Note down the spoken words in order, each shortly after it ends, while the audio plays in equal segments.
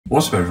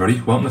What's up everybody,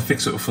 welcome to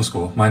Fix It With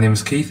Fusco. My name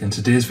is Keith. In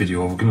today's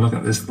video we're going to look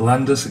at this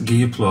Landis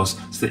GYR Plus,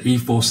 it's the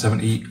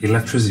E470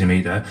 electricity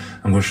meter.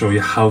 I'm going to show you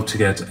how to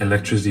get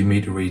electricity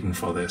meter reading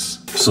for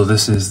this. So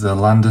this is the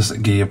Landis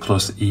GYR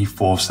Plus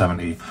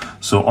E470.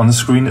 So on the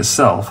screen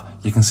itself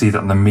you can see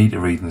that the meter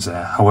reading's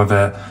there.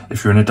 However,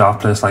 if you're in a dark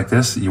place like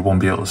this you won't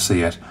be able to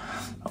see it.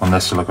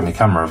 Unless you look on your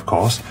camera, of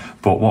course.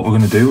 But what we're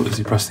going to do is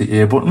you press the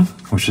A button,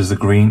 which is the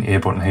green A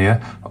button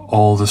here.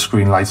 All the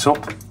screen lights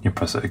up. You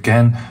press it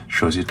again,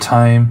 shows you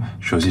time,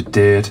 shows you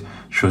date,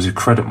 shows you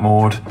credit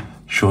mode,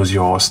 shows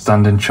your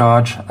standing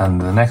charge, and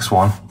the next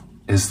one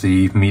is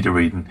the meter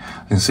reading.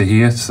 You can see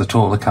here, it's the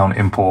total account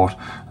import.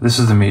 This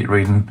is the meter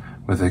reading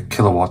with the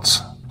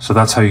kilowatts. So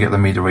that's how you get the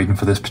meter reading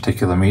for this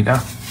particular meter.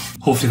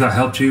 Hopefully that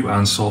helped you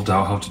and solved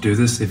out how to do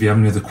this. If you have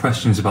any other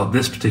questions about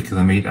this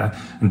particular meter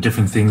and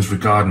different things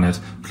regarding it,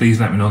 please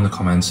let me know in the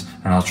comments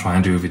and I'll try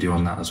and do a video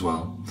on that as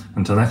well.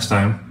 Until next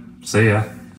time, see ya.